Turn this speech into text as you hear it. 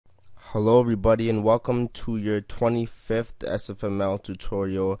Hello everybody and welcome to your 25th Sfml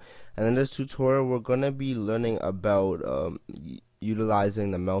tutorial, and in this tutorial we're going to be learning about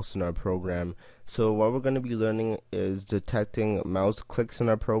utilizing the mouse in our program. So what we're going to be learning is detecting mouse clicks in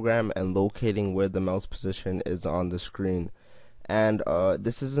our program and locating where the mouse position is on the screen. And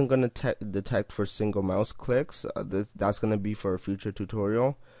this isn't going to detect for single mouse clicks. That's going to be for a future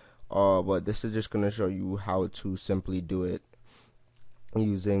tutorial, but this is just going to show you how to simply do it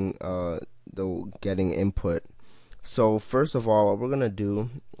using the getting input. So first of all, what we're gonna do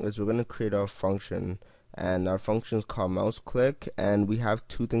is we're gonna create our function, and our function is called mouse click, and we have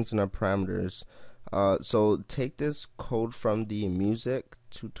two things in our parameters. So take this code from the music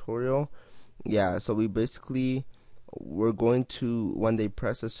tutorial. Yeah, so we're going to, when they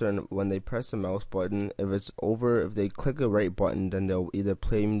press a mouse button, if they click a right button, then they'll either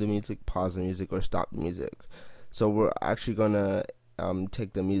play the music, pause the music, or stop the music. So we're actually gonna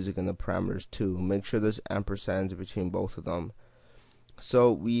take the music and the parameters too. Make sure there's ampersands between both of them.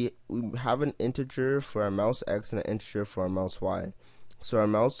 So we have an integer for our mouse x and an integer for our mouse y. So our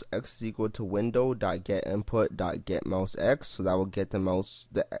mouse x is equal to window.getInput.getMouseX, so that will get the mouse's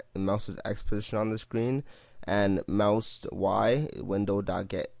x position on the screen, and mouse y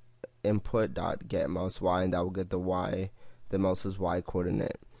window.getInput.getMouseY, and that will get the mouse's y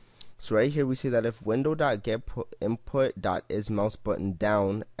coordinate. So right here we see that if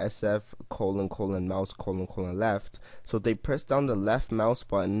window.getInput.isMouseButtonDown SF : mouse : left, so if they press down the left mouse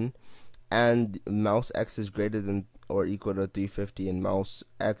button and mouse x is greater than or equal to 350 and mouse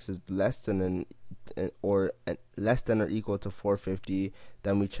x is less than or equal to 450,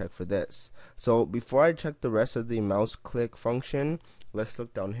 then we check for this. So before I check the rest of the mouse click function, let's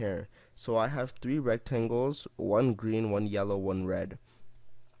look down here. So I have three rectangles, one green, one yellow, one red.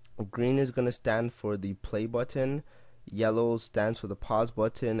 Green is going to stand for the play button, yellow stands for the pause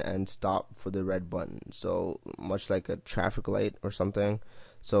button, and stop for the red button. So much like a traffic light or something.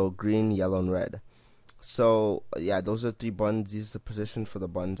 So green, yellow, and red. So yeah, those are three buttons. These are the positions for the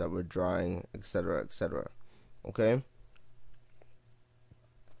buttons that we're drawing, etc., etc. Okay.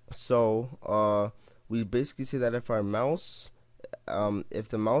 So we basically say that if our mouse, if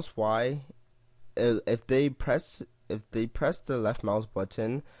the mouse y, if they press the left mouse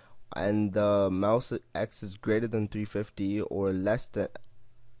button and the mouse x is greater than 350 or less than,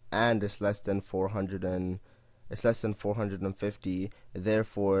 and it's less than 450,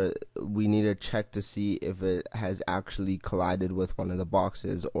 therefore we need to check to see if it has actually collided with one of the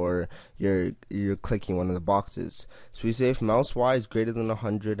boxes, or you're clicking one of the boxes. So we say if mouse y is greater than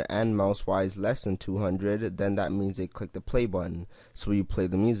 100 and mouse y is less than 200, then that means they click the play button, so you play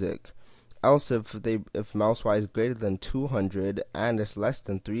the music. Else if mouse y is greater than 200 and it's less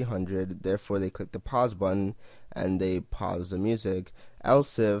than 300, therefore they click the pause button and they pause the music.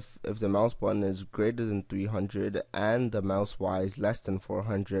 Else if the mouse button is greater than 300 and the mouse y is less than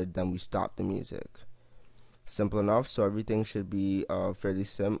 400, then we stop the music. Simple enough. So everything should be fairly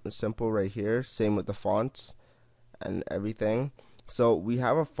simple right here. Same with the fonts and everything. So we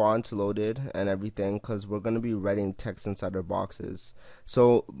have a font loaded and everything because we're going to be writing text inside our boxes.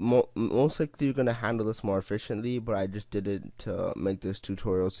 So most likely you're going to handle this more efficiently, but I just did it to make this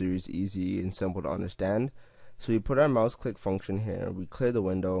tutorial series easy and simple to understand. So we put our mouse click function here, we clear the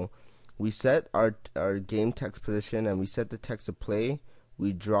window, we set our game text position, and we set the text to play,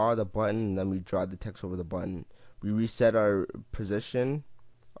 we draw the button, and then we draw the text over the button. We reset our position,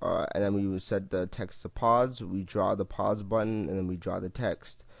 and then we would set the text to pause, we draw the pause button, and then we draw the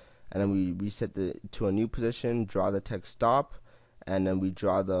text. And then we reset to a new position, draw the text stop, and then we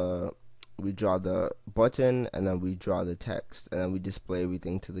draw the button, and then we draw the text, and then we display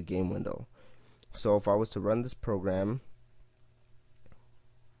everything to the game window. So if I was to run this program,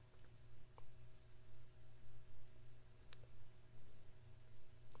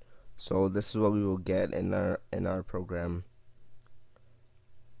 so this is what we will get in our program.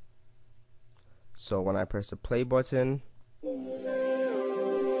 So when I press the play button,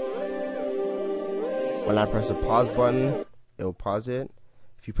 when I press the pause button, it will pause it.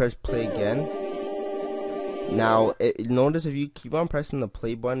 If you press play again, now notice if you keep on pressing the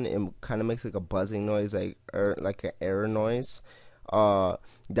play button, it kind of makes like a buzzing noise, like an error noise.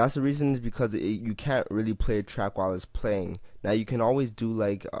 That's the reason, is because you can't really play a track while it's playing. Now you can always do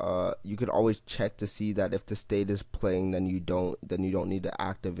you could always check to see that if the state is playing, then you don't need to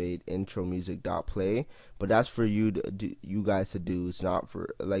activate intro music.play. But that's for you guys to do. It's not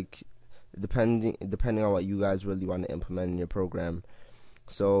for depending on what you guys really want to implement in your program.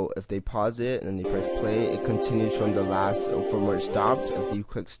 So if they pause it and they press play, it continues from where it stopped. If you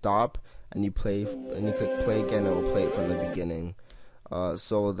click stop and you click play again, it will play it from the beginning.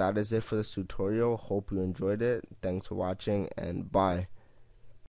 So that is it for this tutorial. Hope you enjoyed it. Thanks for watching, and bye.